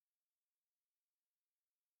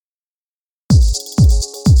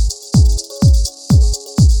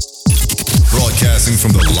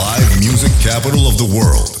from the live music capital of the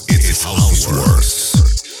world. It's Houseworks.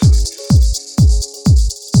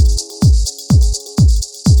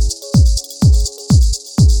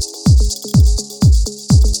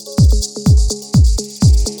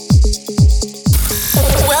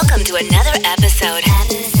 Welcome to another episode.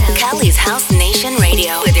 Cali's House Nation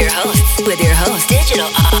Radio with your hosts, Digital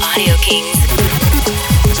Audio Kings.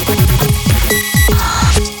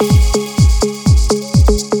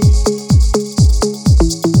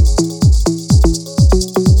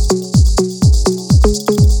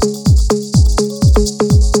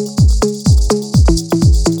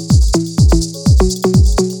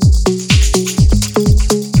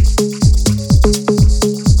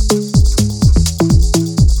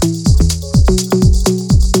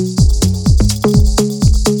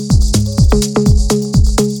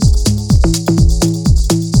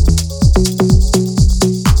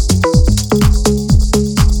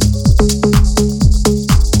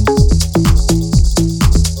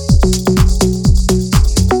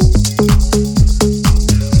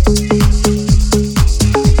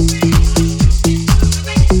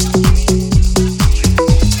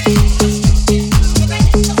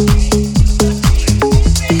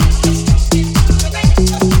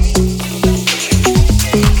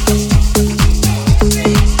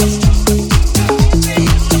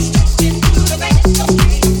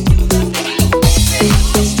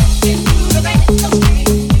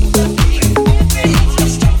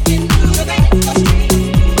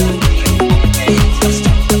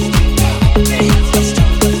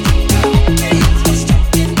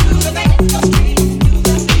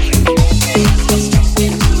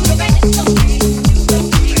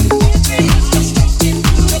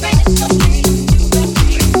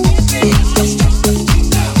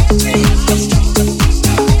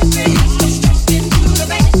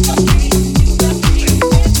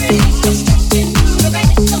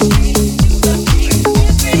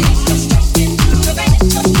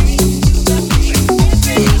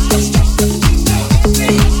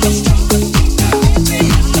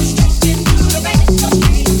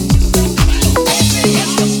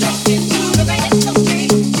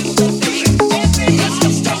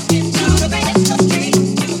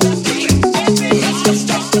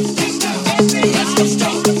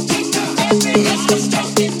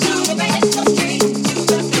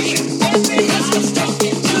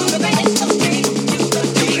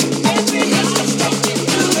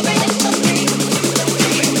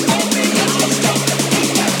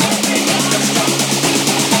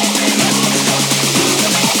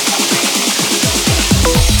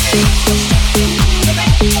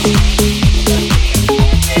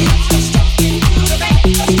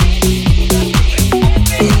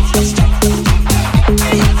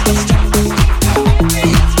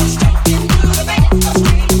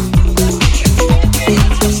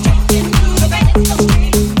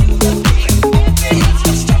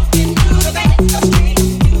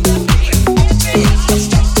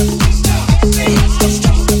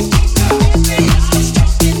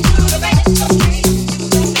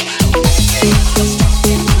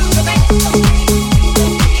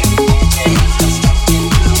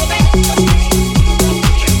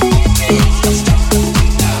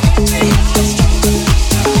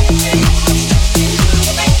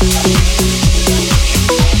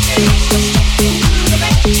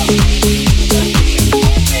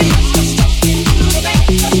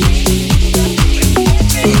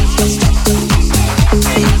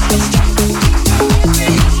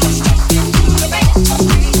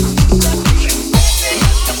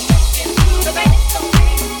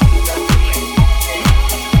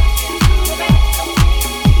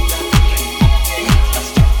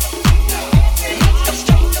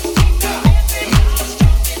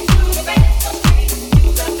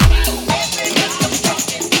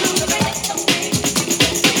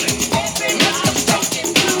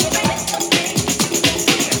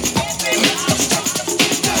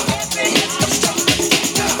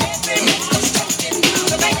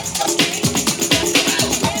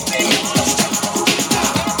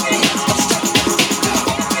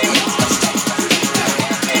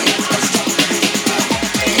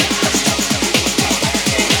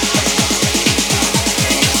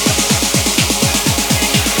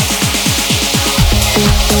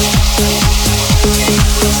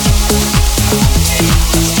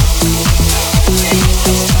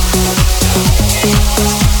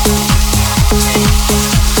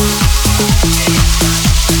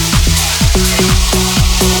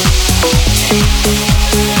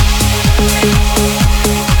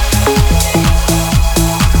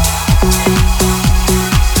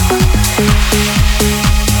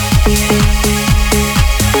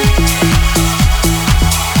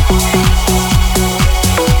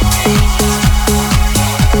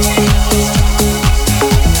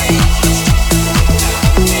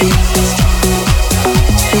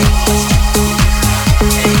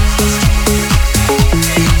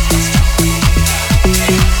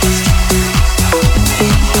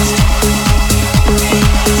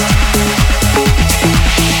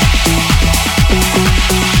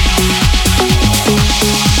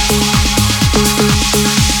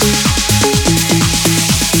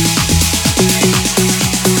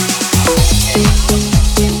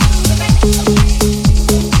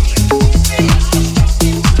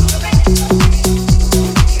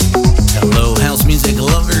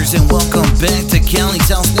 Cali's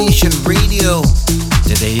House Nation Radio.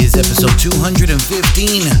 Today is episode 215.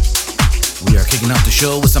 We are kicking off the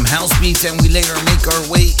show with some house beats, and we later make our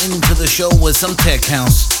way into the show with some tech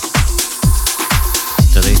house.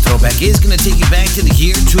 Today's throwback is going to take you back to the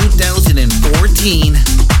year 2014.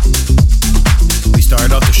 We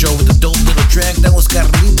started off the show with a dope little track that was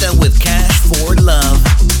Carlita with Cash for Love.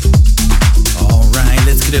 Alright,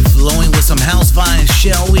 let's get it flowing with some house vibes,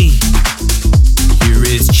 shall we? Here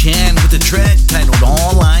is Chan with the track titled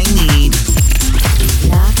All I Need.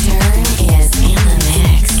 Nocturne is in the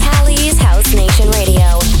mix. Cali's House Nation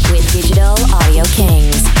Radio with Digital Audio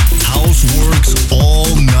Kings. House works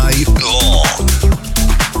all night long.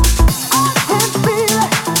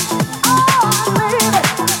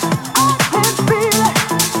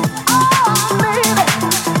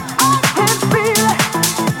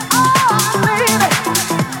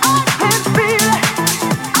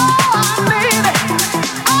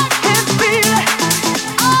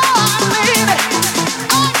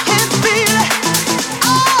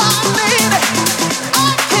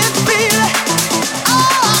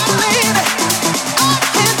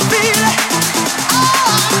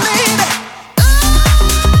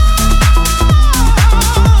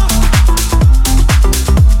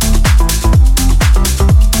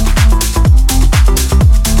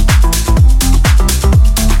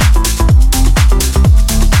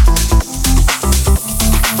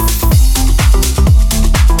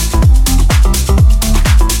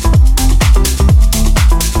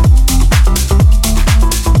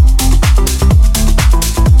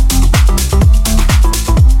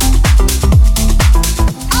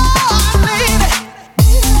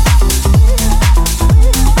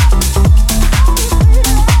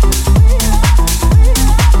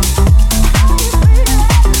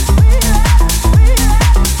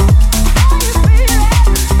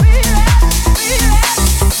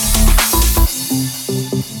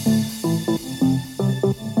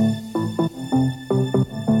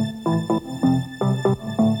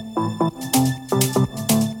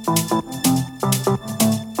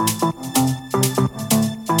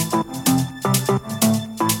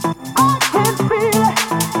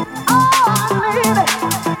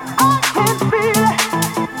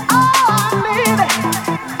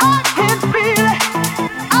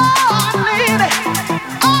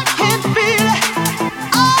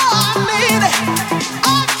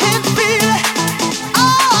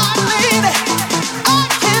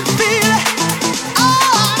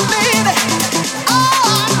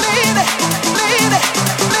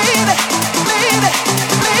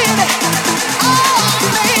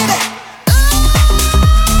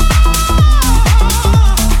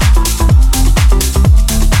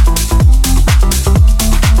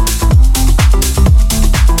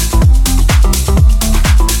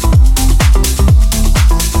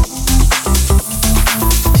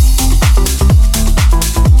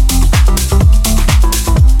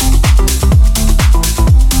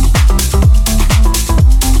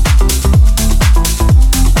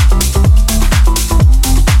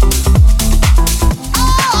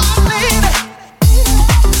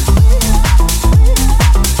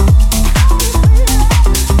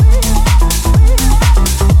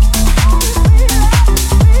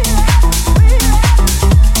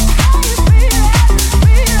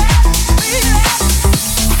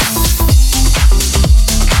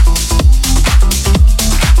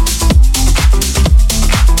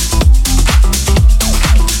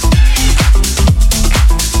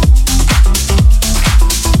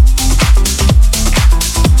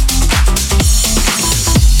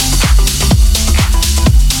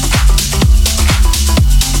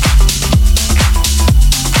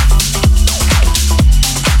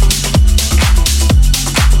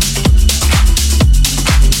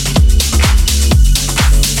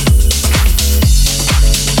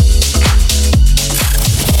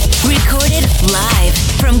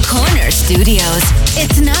 Studios.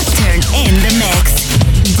 It's Nocturne in the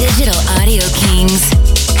mix. Digital Audio Kings.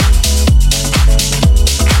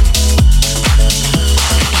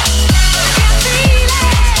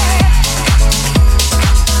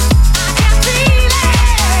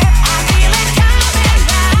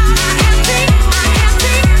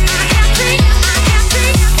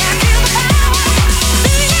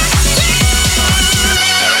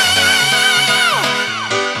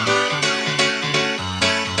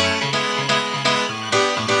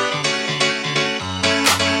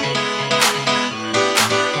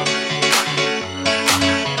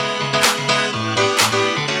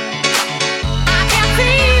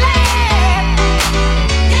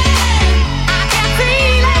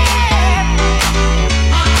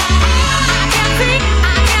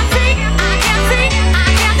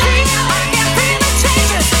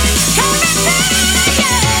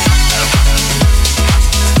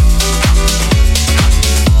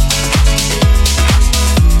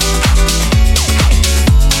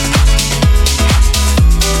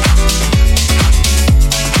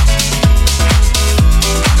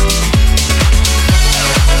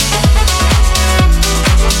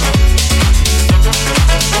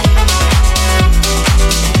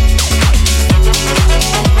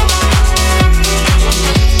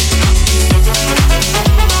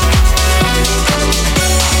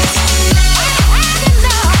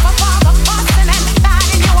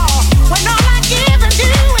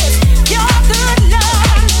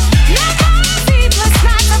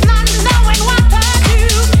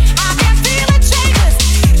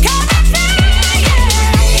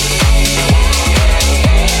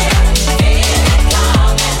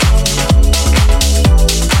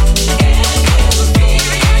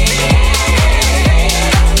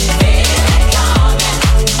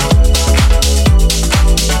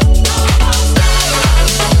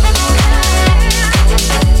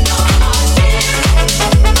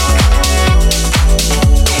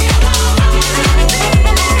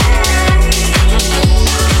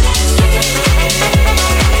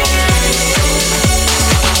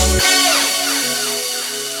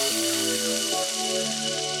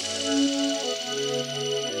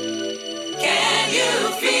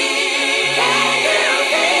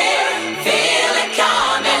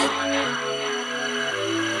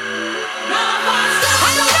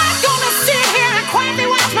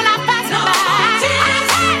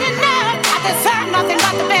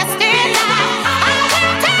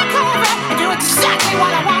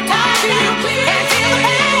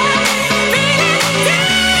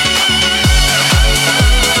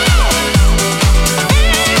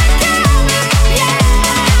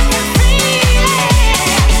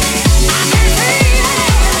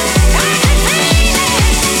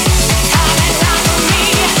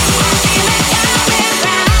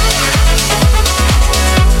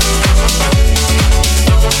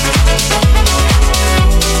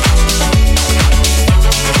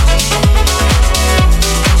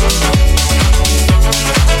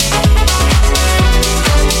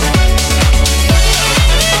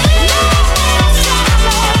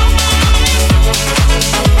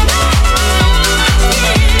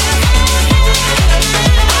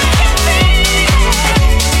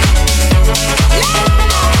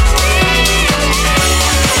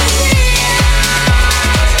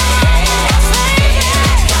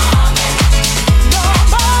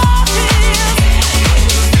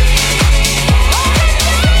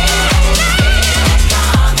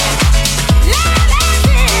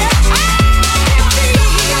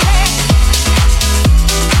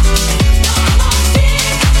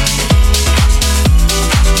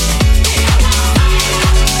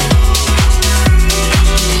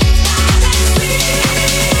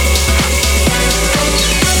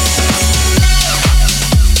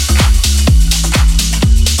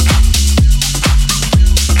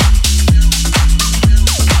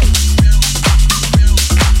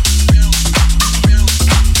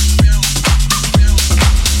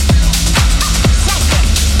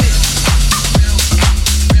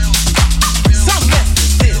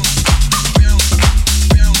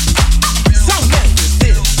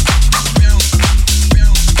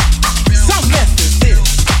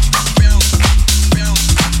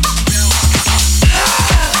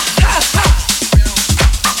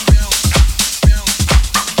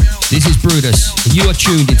 this is Brutus, and you are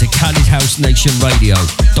tuned into Cali's House Nation Radio.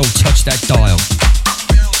 Don't touch that dial.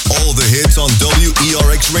 All the hits on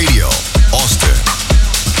WERX Radio, Austin.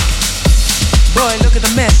 Boy, look at the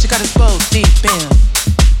mess you got us both deep in.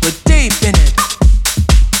 We're deep in it.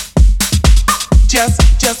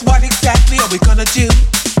 Just what exactly are we gonna do?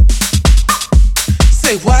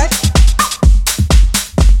 Say what?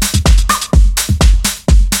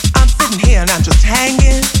 I'm sitting here and I'm just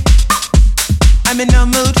hanging. I'm in no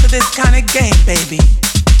mood for this kind of game, baby.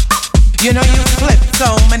 You know you flipped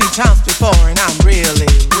so many times before and I'm really,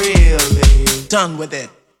 really done with it.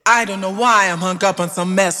 I don't know why I'm hung up on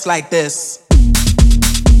some mess like this.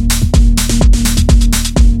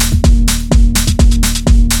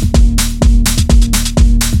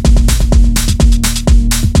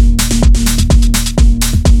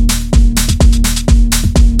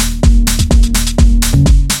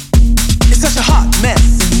 It's such a hot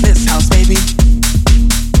mess in this house, baby.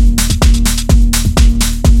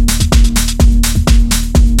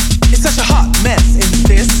 It's such a hot mess in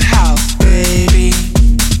this house, baby.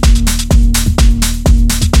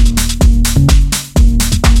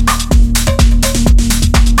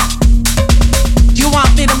 You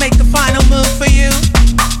want me to make the final move for you?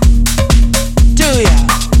 Do ya?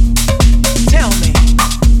 Tell me.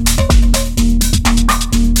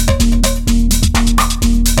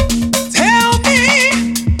 Tell me.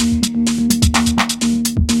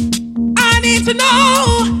 I need to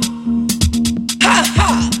know. Ha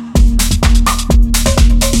ha.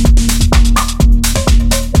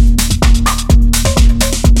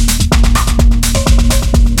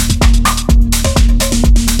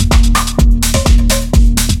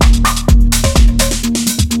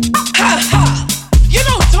 You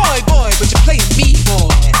know, toy boy, but you're playing me,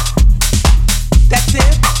 boy. That's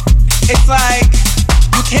it. It's like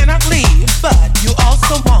you cannot leave, but you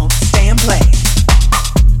also won't stay and play.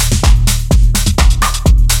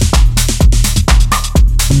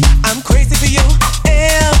 I'm crazy for you,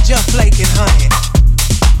 and you're flaking, honey.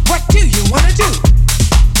 What do you wanna do?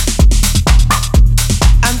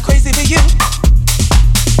 I'm crazy for you.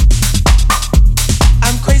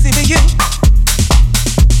 I'm crazy for you.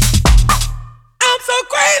 I'm so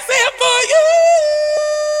crazy for you.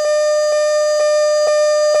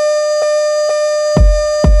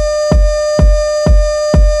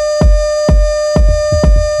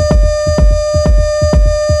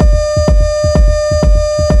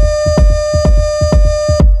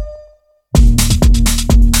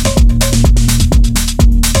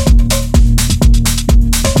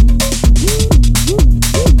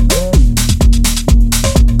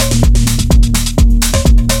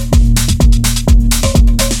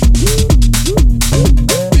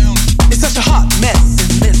 It's such a hot mess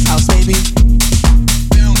in this house, baby.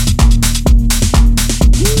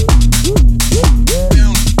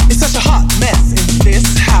 It's such a hot mess in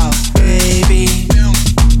this house, baby.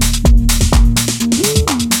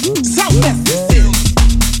 Some mess this is.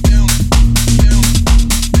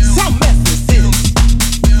 Some mess this is.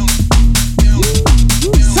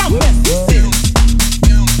 Some mess this is.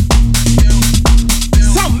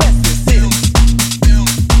 Some mess this is.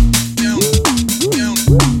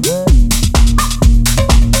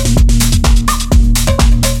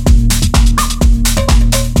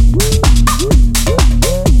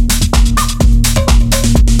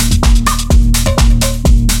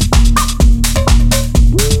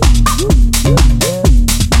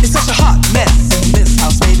 It's such a hot mess in this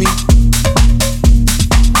house, baby.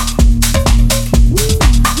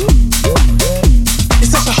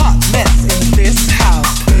 It's such a hot mess in this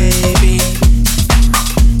house, baby.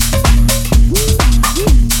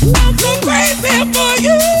 I'm so crazy for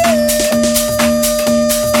you.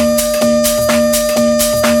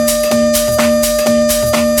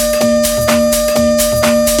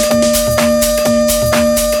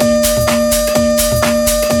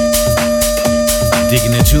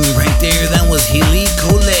 Digging the tune right there, that was Healy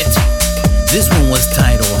Colette. This one was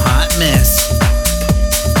titled Hot Mess.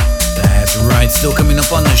 That's right, still coming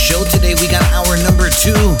up on the show today, we got hour number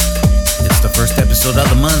 2. It's the first episode of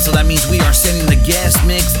the month, so that means we are sending the guest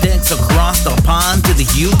mix decks across the pond to the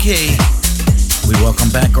UK. We welcome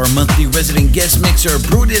back our monthly resident guest mixer,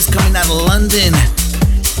 Brutus, coming out of London.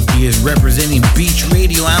 He is representing Beach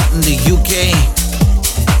Radio out in the UK.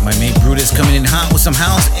 My mate Brutus coming in hot with some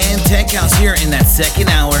house and tech house here in that second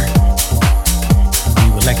hour. We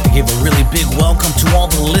would like to give a really big welcome to all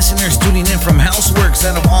the listeners tuning in from Houseworks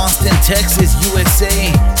out of Austin, Texas, USA.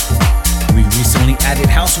 We recently added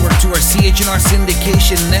Housework to our CHNR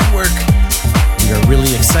syndication network. We are really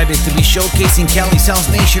excited to be showcasing Cali's House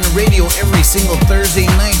Nation Radio every single Thursday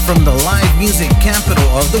night from the live music capital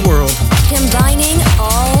of the world. Combining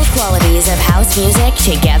all quality dance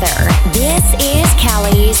music together. This is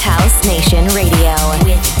Cali's House Nation Radio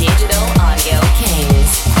with Digital Audio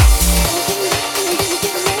Kings.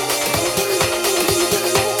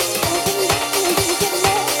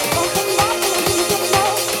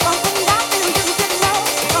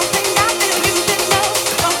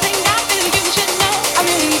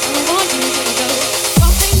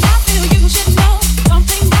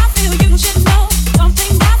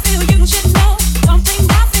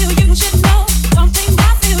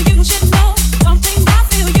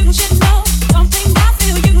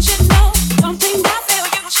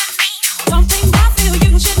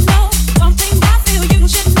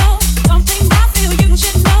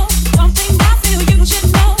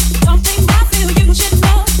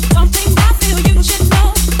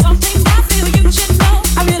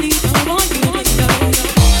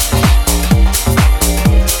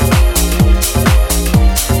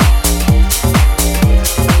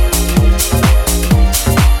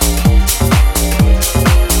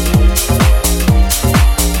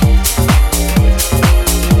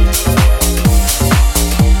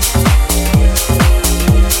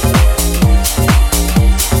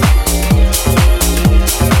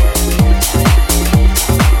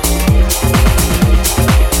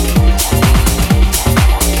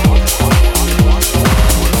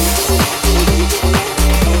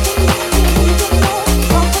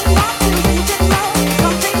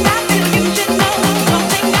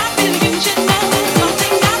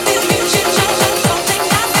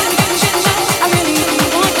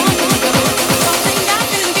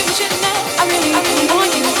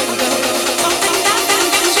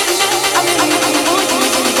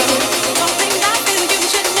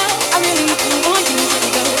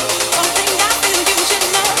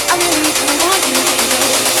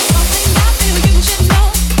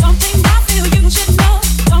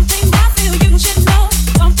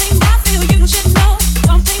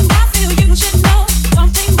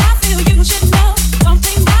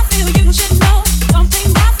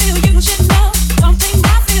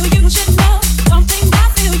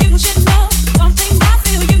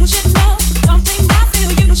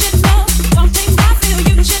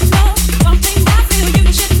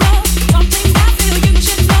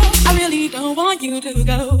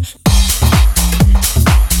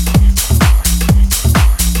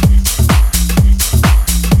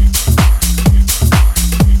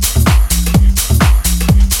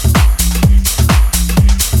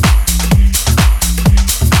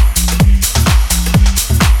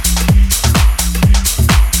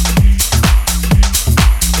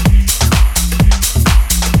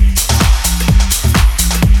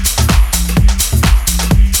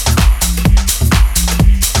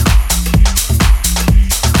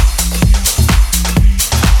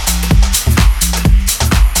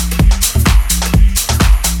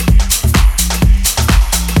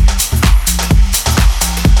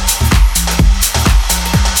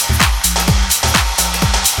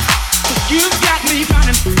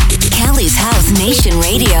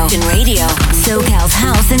 SoCal's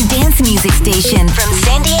house and dance music station from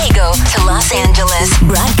San Diego to Los Angeles,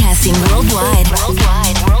 broadcasting worldwide.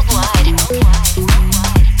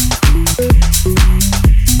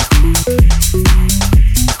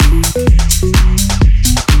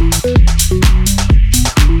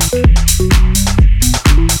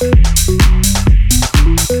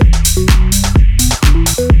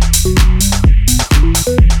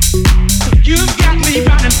 You've got me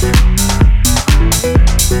running.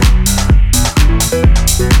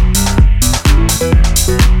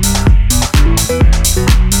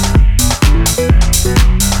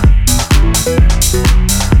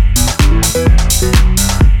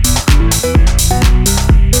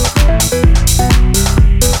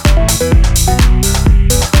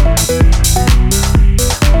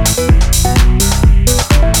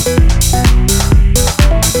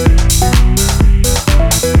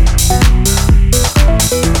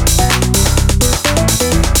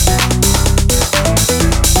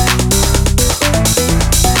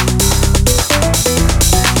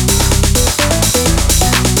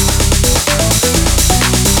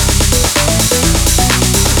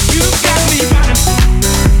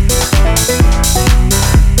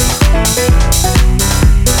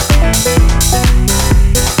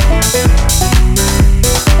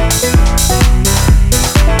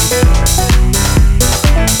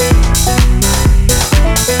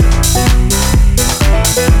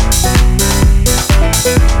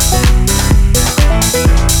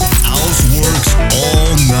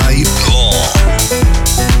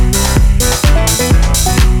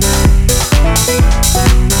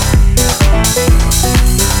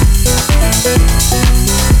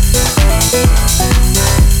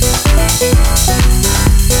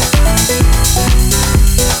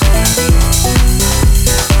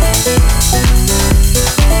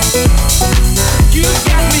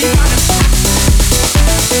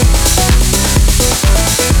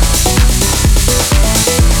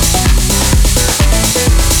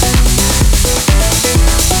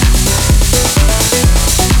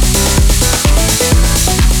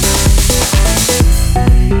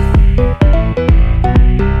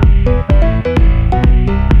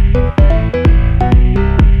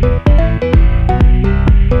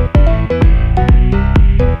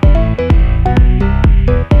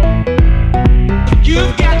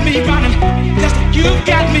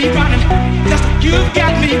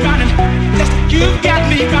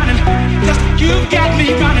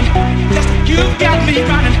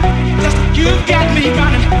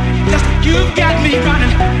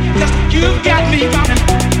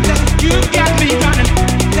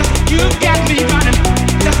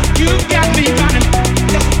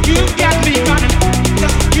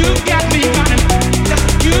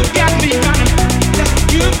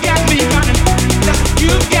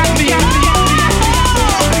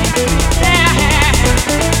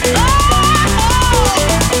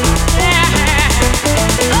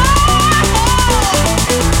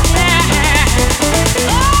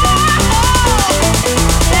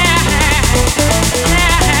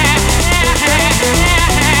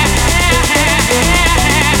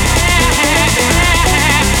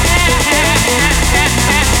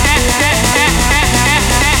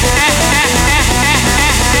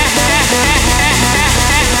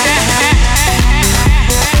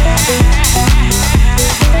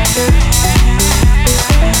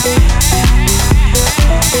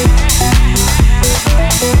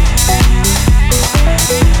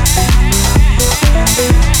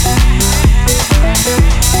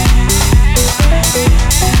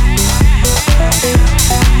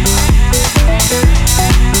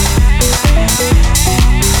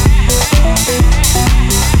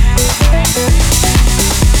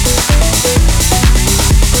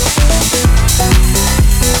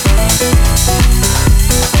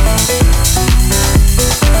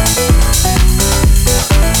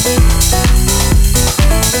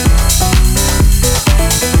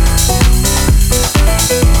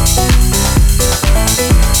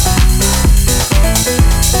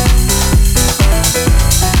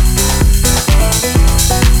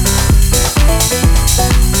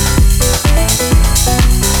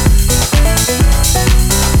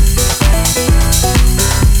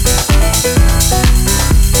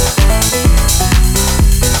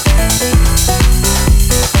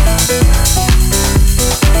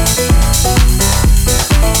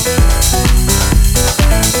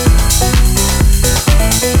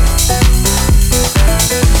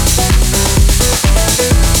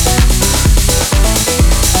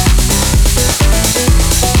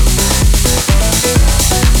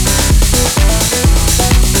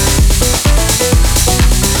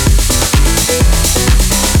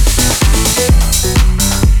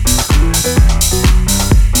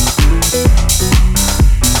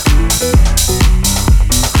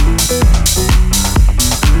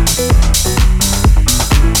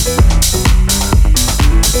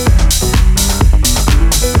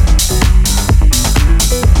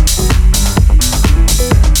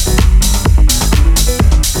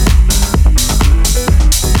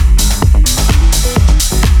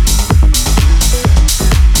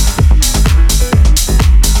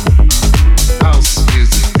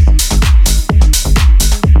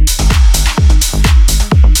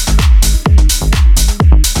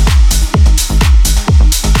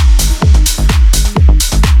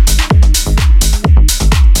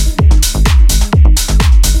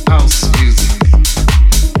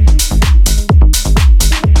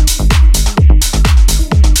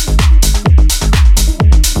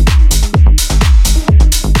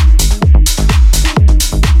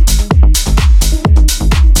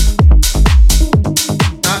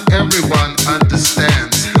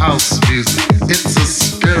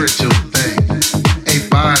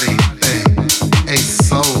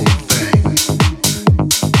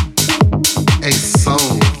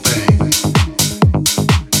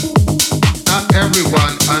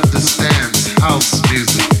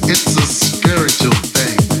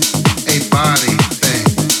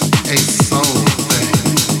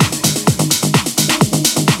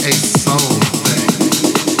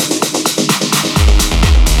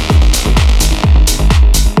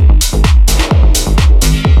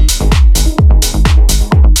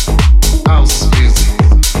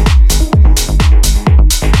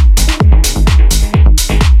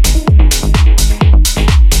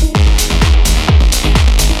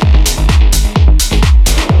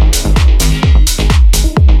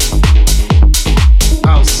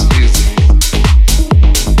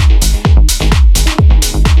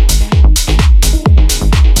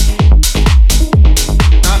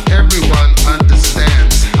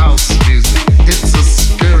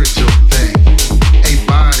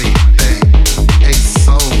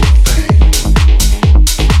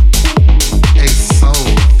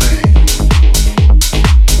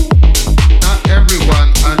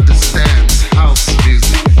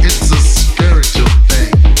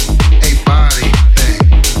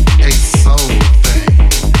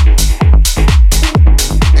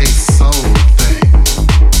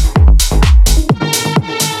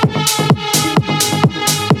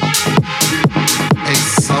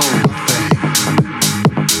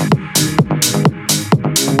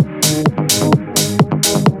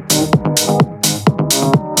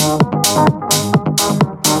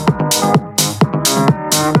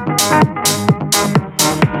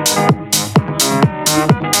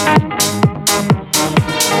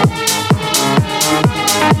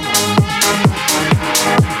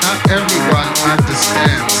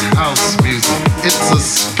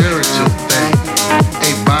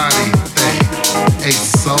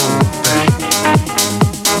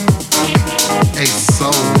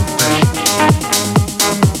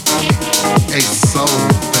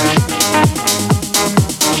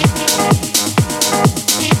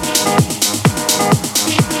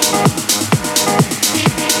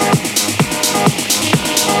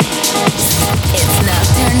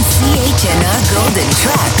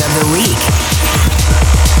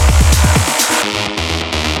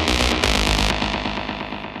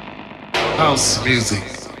 House music.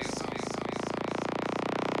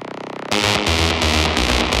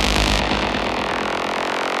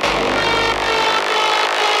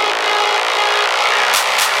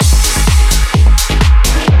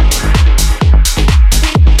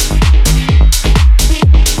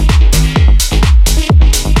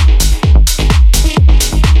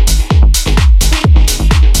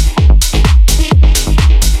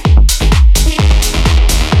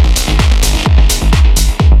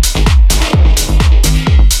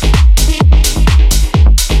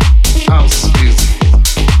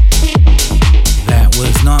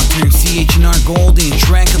 CHNR Golden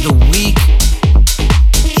Track of the Week.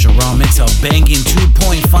 Sharon makes a banging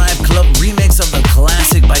 2.5 club remix of the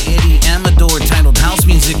classic by Eddie Amador titled House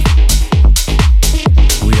Music.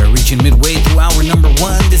 We are reaching midway through hour number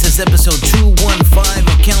 1. This is episode 215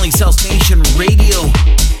 of Cali's House Nation Radio.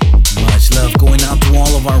 Much love going out to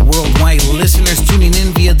all of our worldwide listeners tuning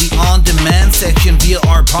in via the on-demand section via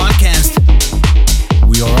our podcast.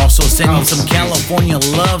 We are also sending some California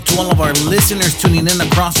love to all of our listeners tuning in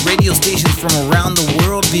across radio stations from around the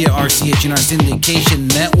world via our CHNR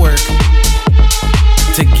syndication network.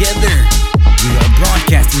 Together, we are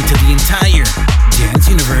broadcasting to the entire dance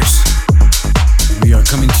universe. We are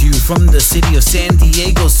coming to you from the city of San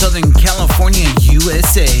Diego, Southern California,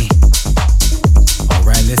 USA.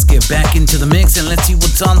 Alright, let's get back into the mix and let's see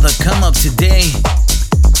what's on the come up today.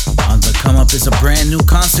 On the come up is a brand new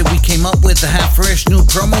concept we came up with, the half fresh new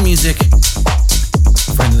promo music.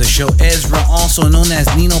 Friend of the show Ezra, also known as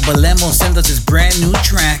Nino Belemo, sent us his brand new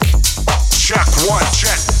track. Check one,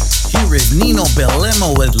 check. Here is Nino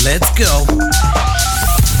Belemo with Let's Go.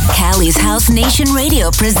 Cali's House Nation Radio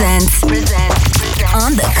presents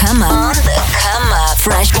On the Come Up.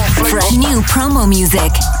 Fresh new promo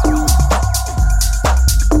music.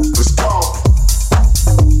 Let's go.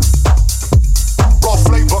 Raw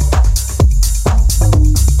flavor.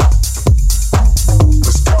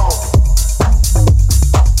 Let's go.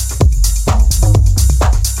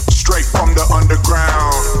 Straight from the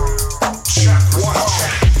underground. Check one.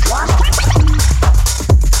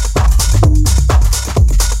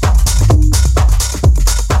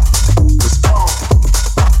 Let's go.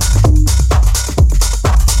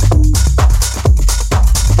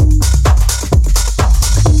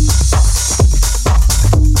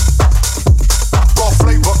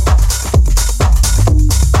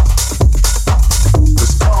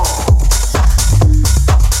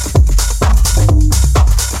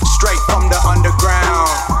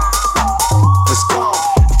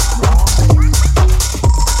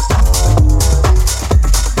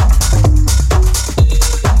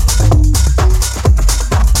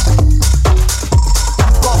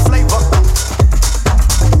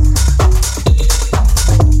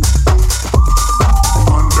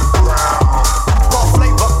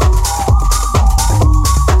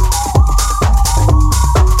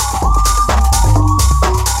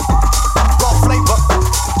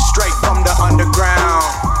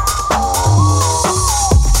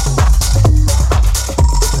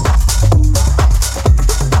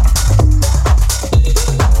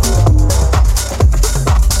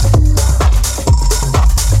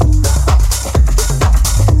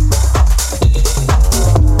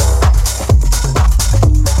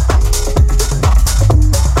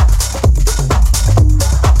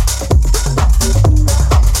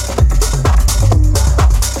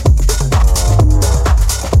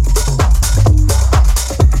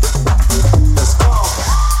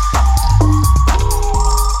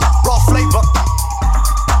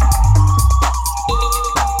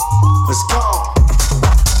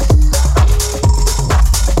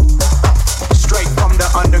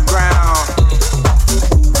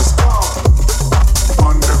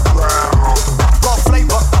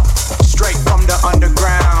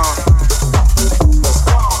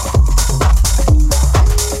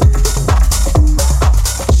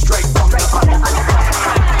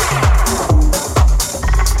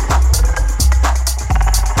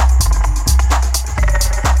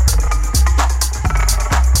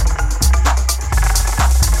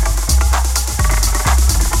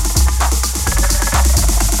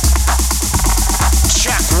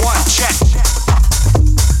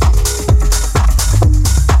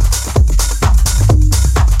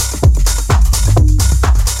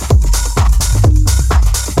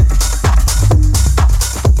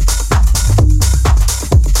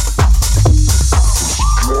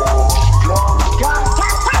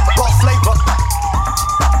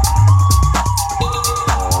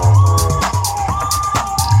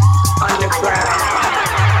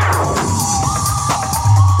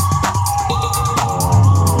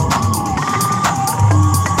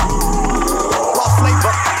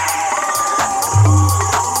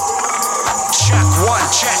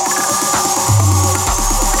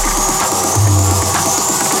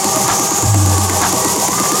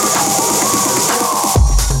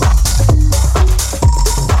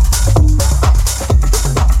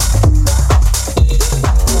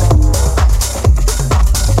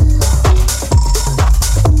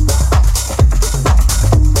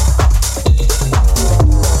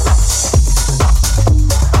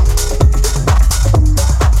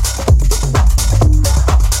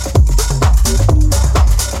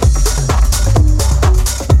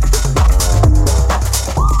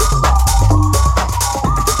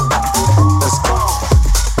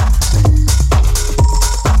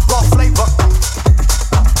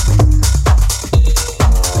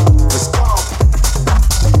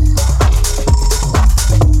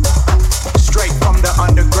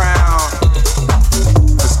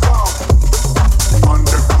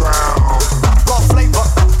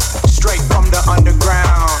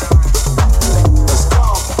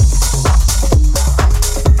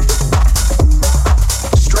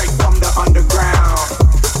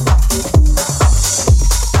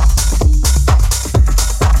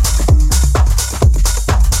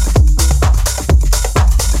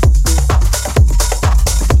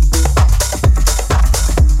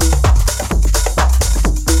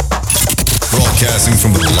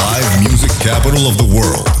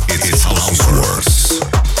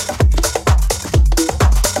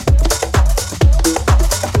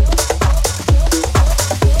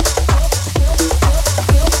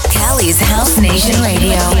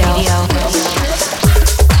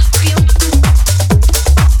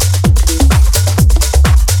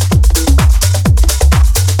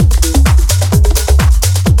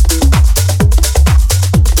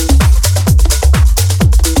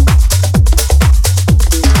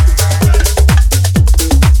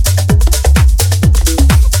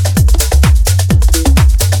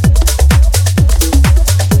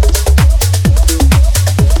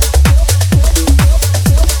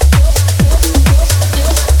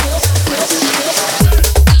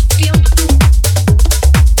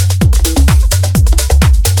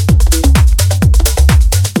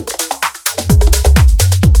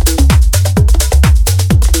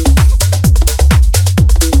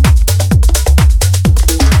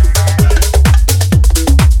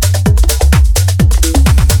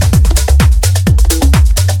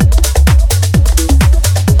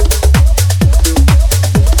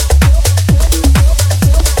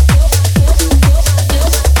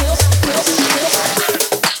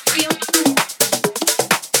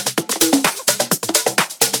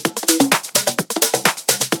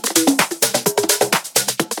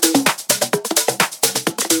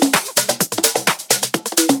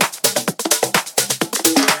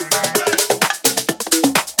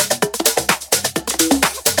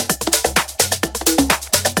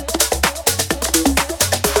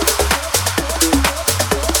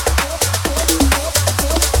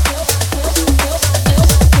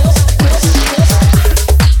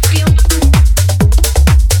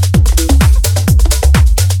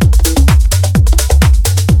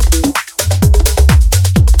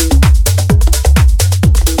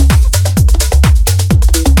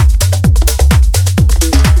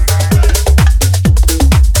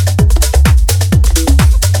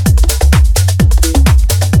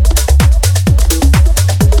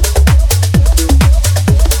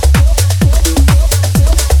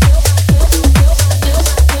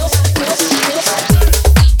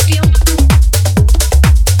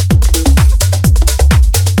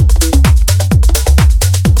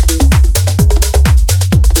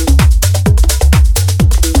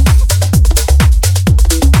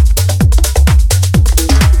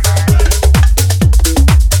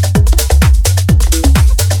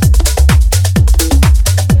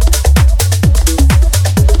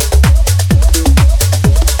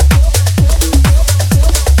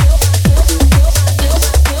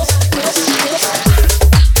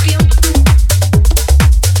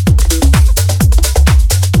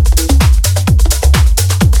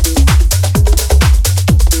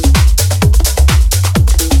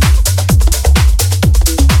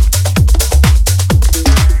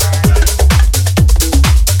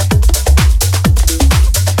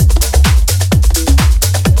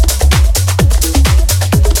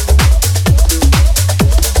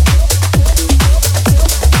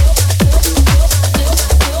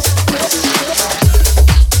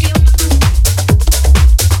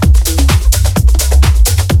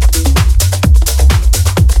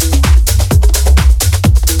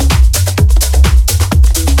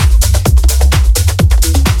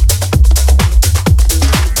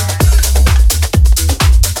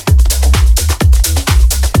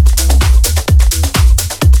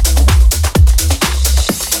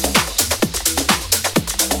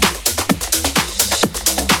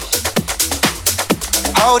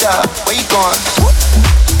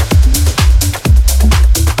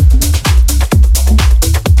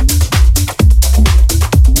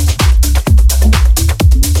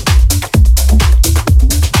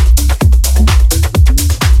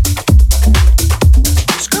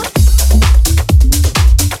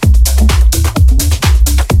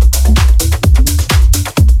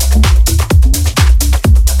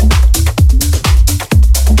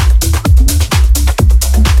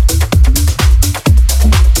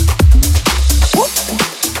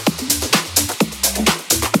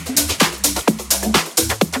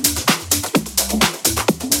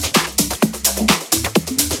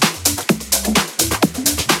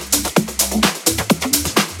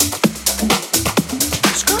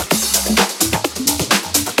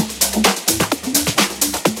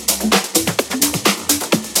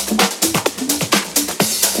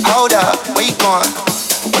 going?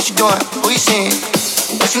 What you doing? Who you seeing?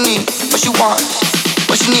 What you need? What you want?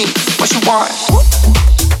 What you need? What you want?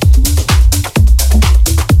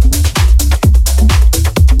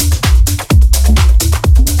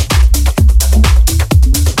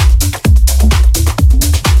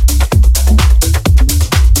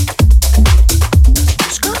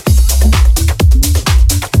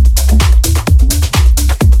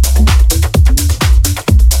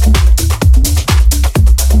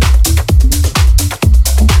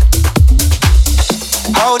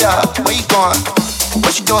 Hold up, where you going?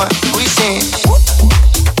 What you doing? Who you seeing?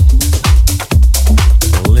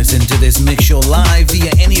 Listen to this mix show live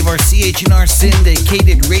via any of our CHNR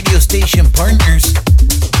syndicated radio station partners.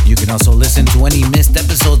 You can also listen to any missed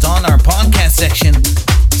episodes on our podcast section.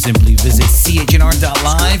 Simply visit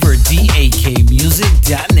chnr.live or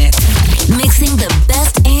dakmusic.net. Mixing the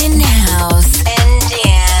best in-house and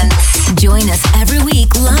dance. Join us every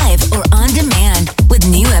week live or on demand with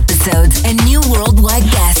new episodes and new worldwide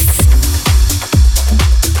guests.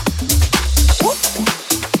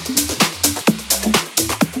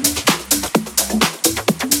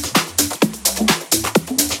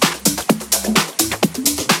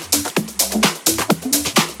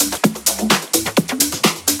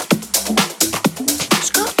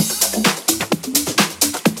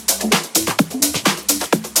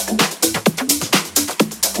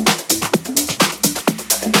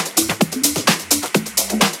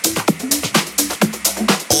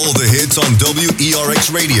 On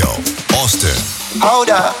WERX Radio, Austin.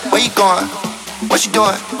 Hold up, where you going? What you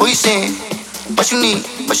doing? Who you seeing? What you need?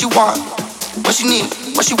 What you want? What you need?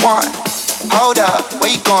 What you want? Hold up,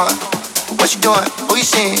 where you going? What you doing? Who you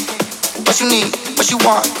seeing? What you need? What you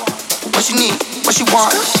want? What you need? What you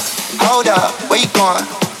want? Hold up, where you going?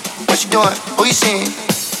 What you doing? Who you seeing?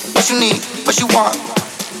 What you need? What you want?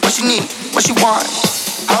 What you need? What you want?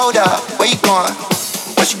 Hold up, where you going?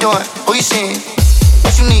 What you doing? Who you seeing?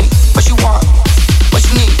 What you need, what you want, what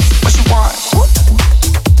you need, what you want.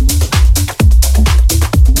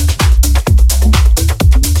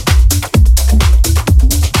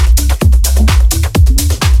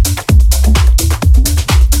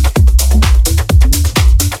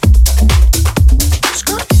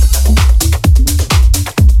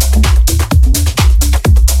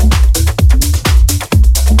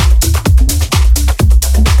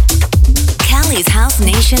 Cali's House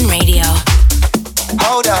Nation Radio.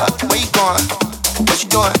 Hold up, where you going? What you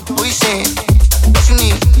doing? Who you seeing? What you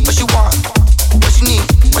need? What you want? What you need?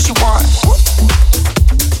 What you want?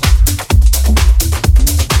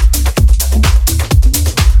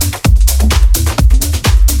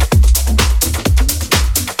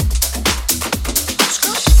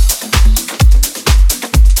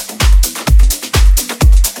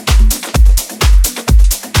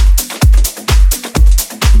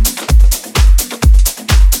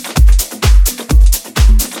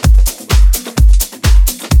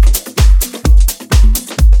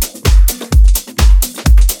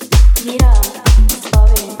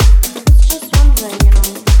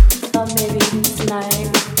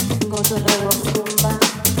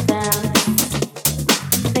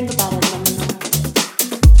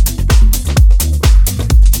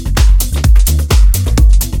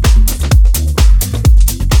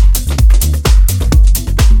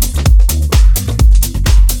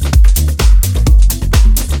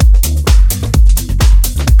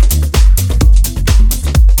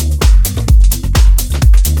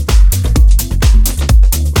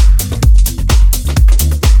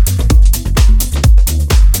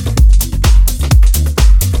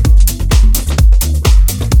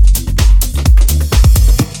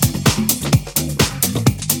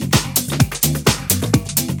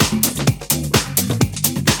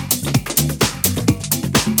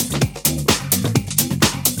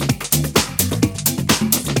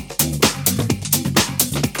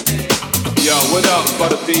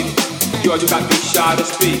 Yo, you got me shy to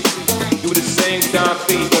speak. You the same damn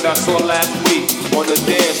things that I saw last week on the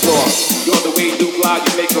dance floor. Yo, the way you glide,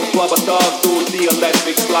 you make a club of thugs do the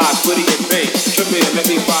electric slide. Pretty in me, trip in, let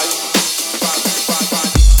me fight.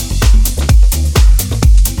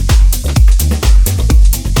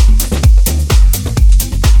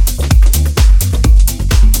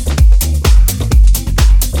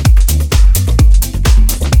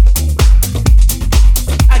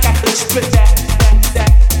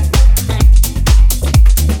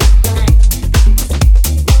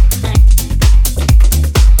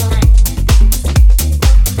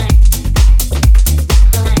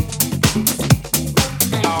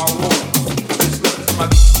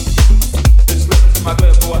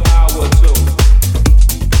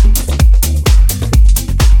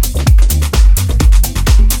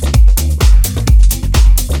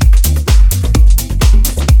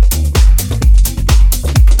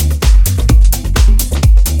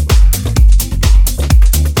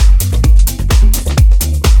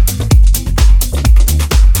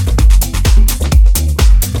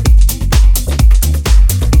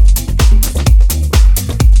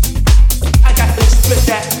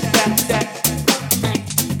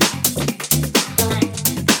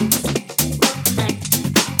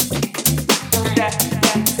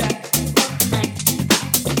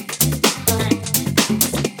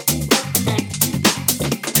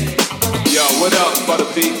 up for the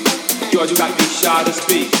beat. Yo, you got me shy to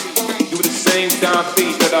speak. You were the same damn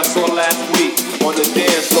beat that I saw last week on the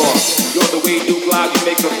dance floor. You're the way you glide, you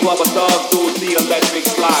make a club of thugs do the electric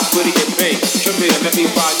slide. Pretty and pink, come here, let me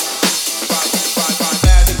ride.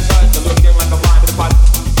 Magic touch, you're looking like a line to the pot.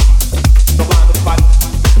 The line to the pot.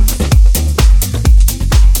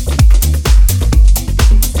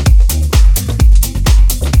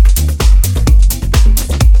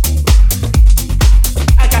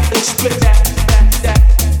 Split that.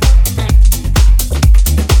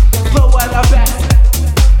 Blow out her back.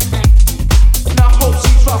 Now I hope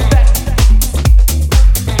she drop back.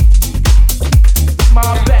 My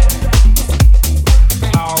back.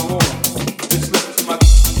 Our room. Just slip to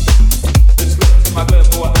my bed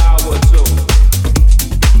for an hour or two.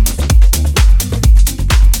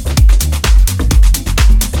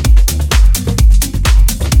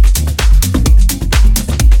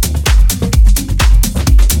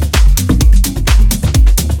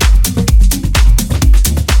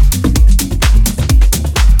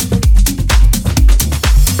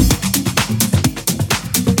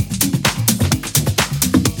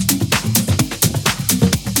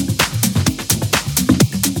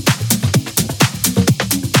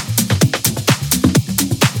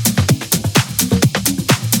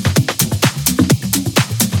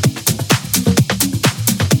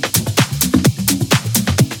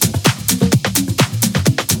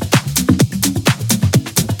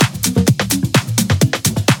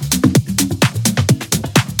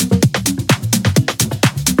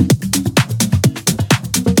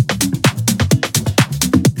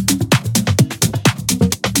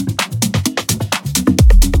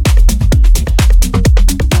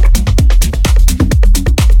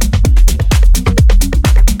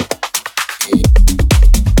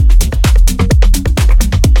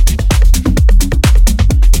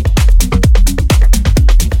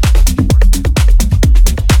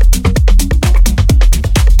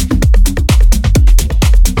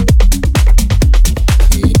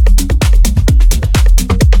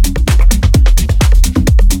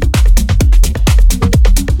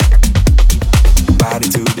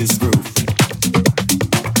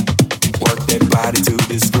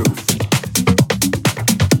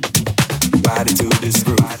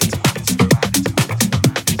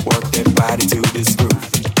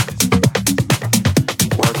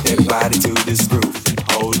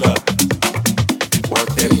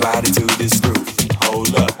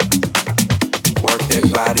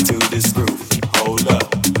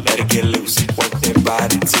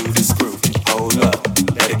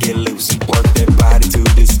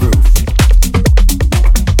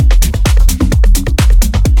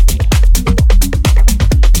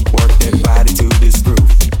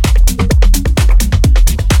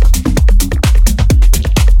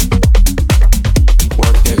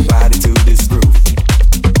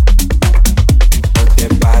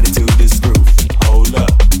 Hold up,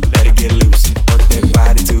 let it get loose. Work that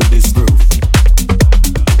body to this groove.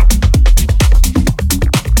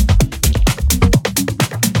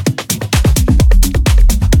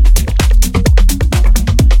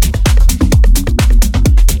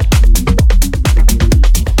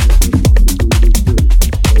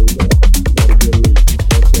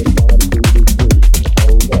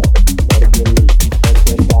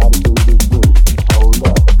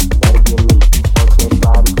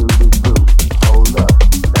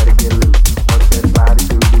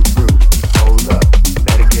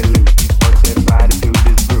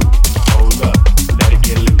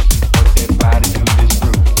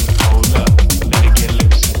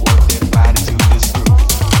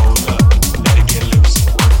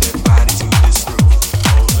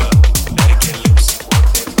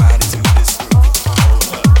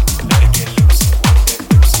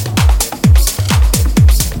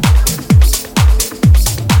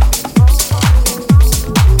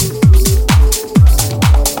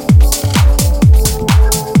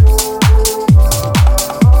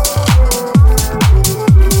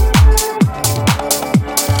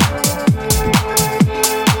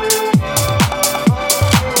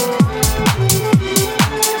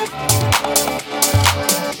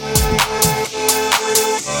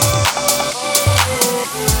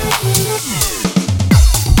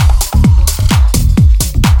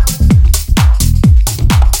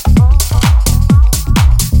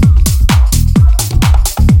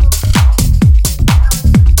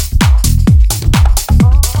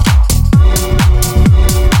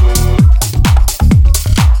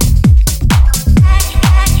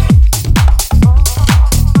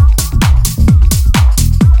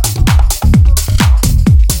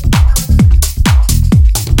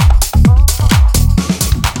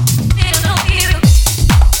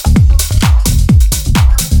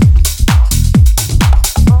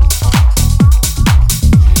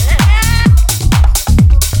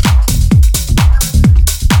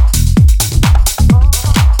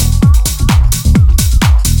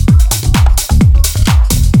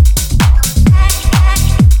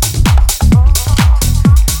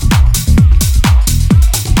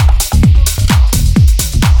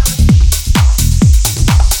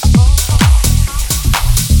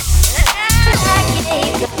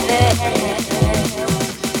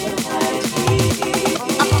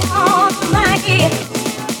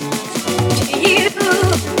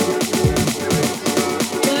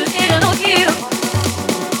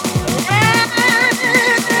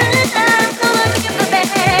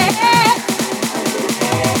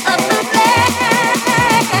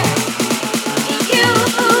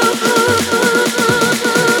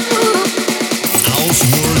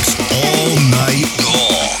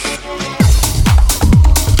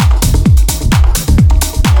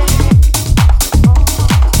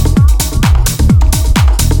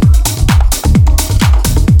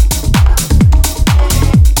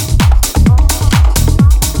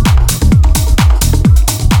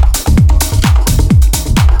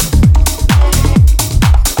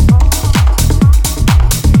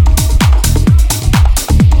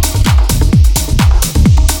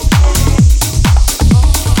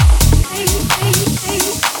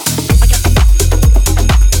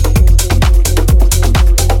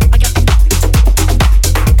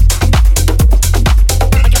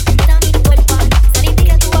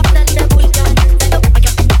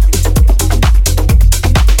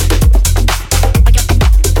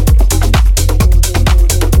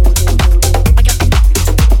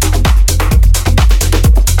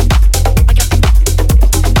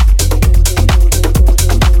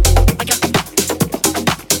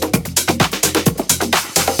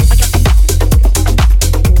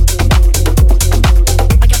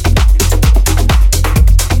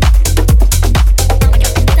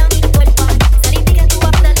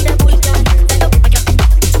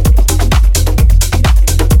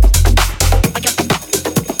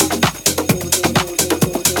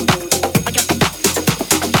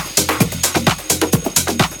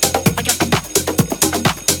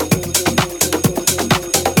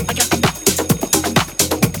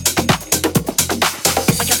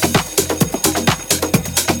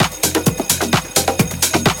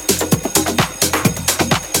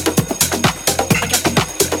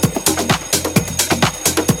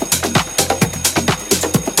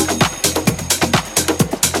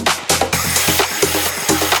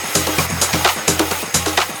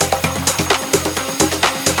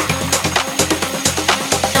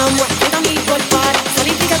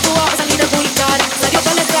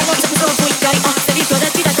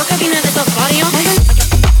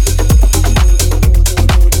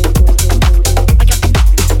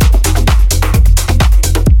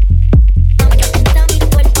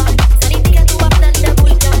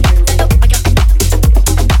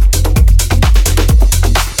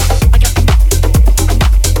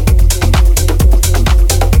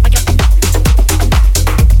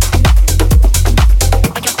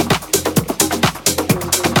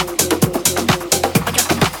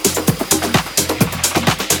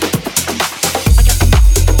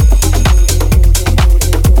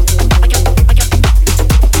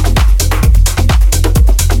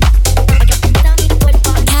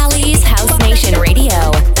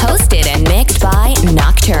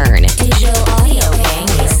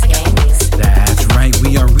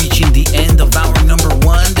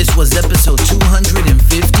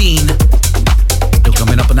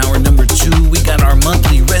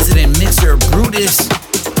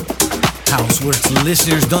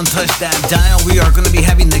 listeners, don't touch that dial. We are going to be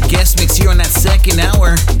having the guest mix here on that second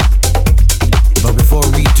hour. But before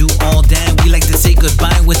we do all that, we like to say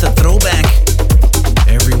goodbye with a throwback.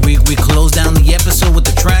 Every week we close down the episode with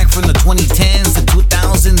a track from the 2010s, the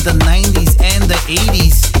 2000s, the 90s, and the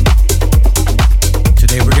 80s.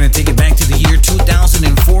 Today we're going to take it back to the year 2014.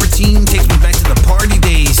 Takes me back to the party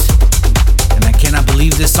days. And I cannot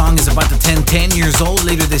believe this song is about to 10 years old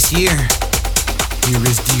later this year. Here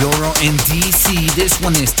is Dioro and DC. This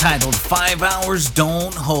one is titled 5 Hours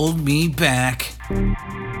Don't Hold Me Back.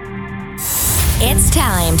 It's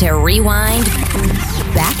time to rewind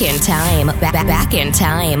back in time, back in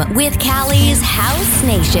time with Cali's House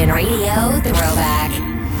Nation Radio Throwback.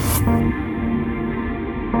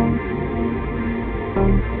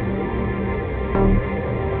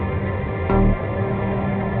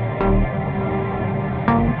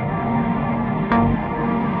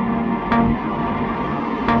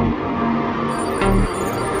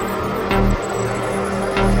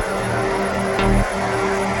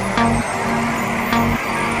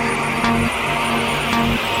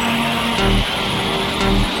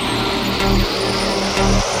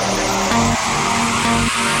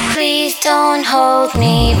 Please don't hold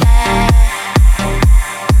me back.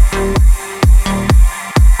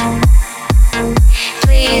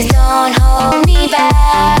 Please don't hold me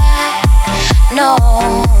back. No.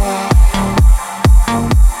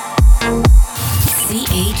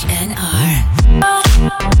 CHNR.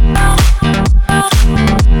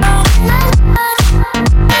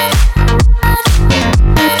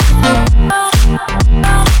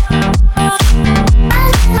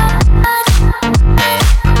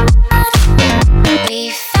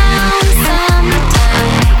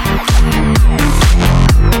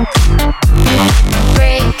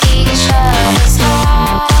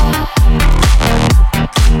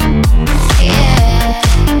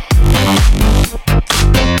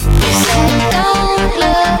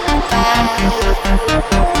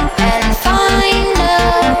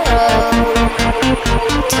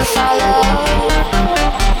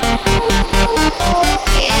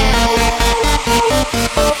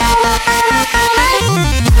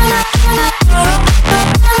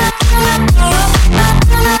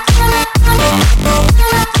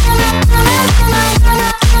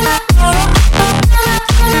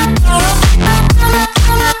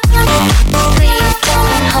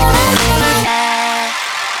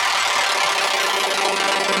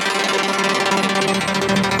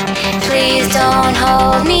 Please don't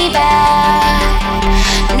hold me back.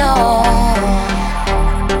 No.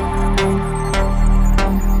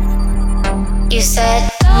 You said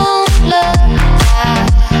don't look back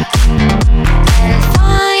and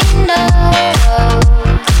find a road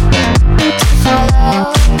to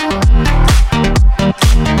follow.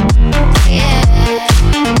 Yeah.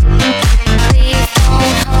 Please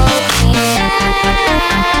don't hold me back.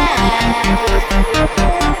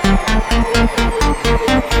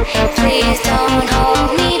 Please don't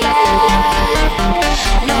hold me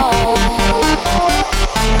back. No.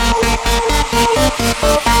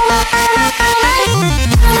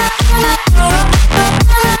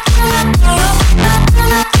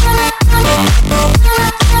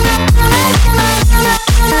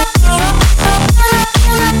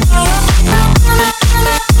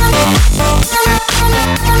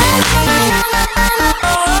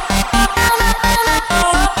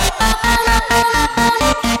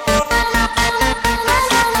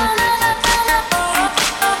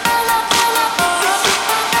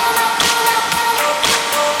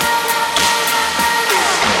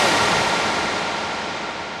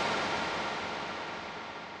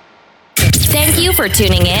 Thank you for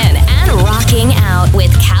tuning in and rocking out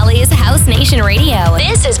with Cali's House Nation Radio.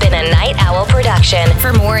 This has been a Night Owl production.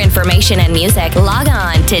 For more information and music, log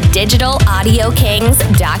on to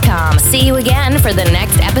digitalaudiokings.com. See you again for the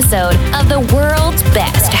next episode of the world's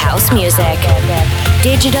best house music.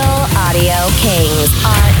 Digital Audio Kings.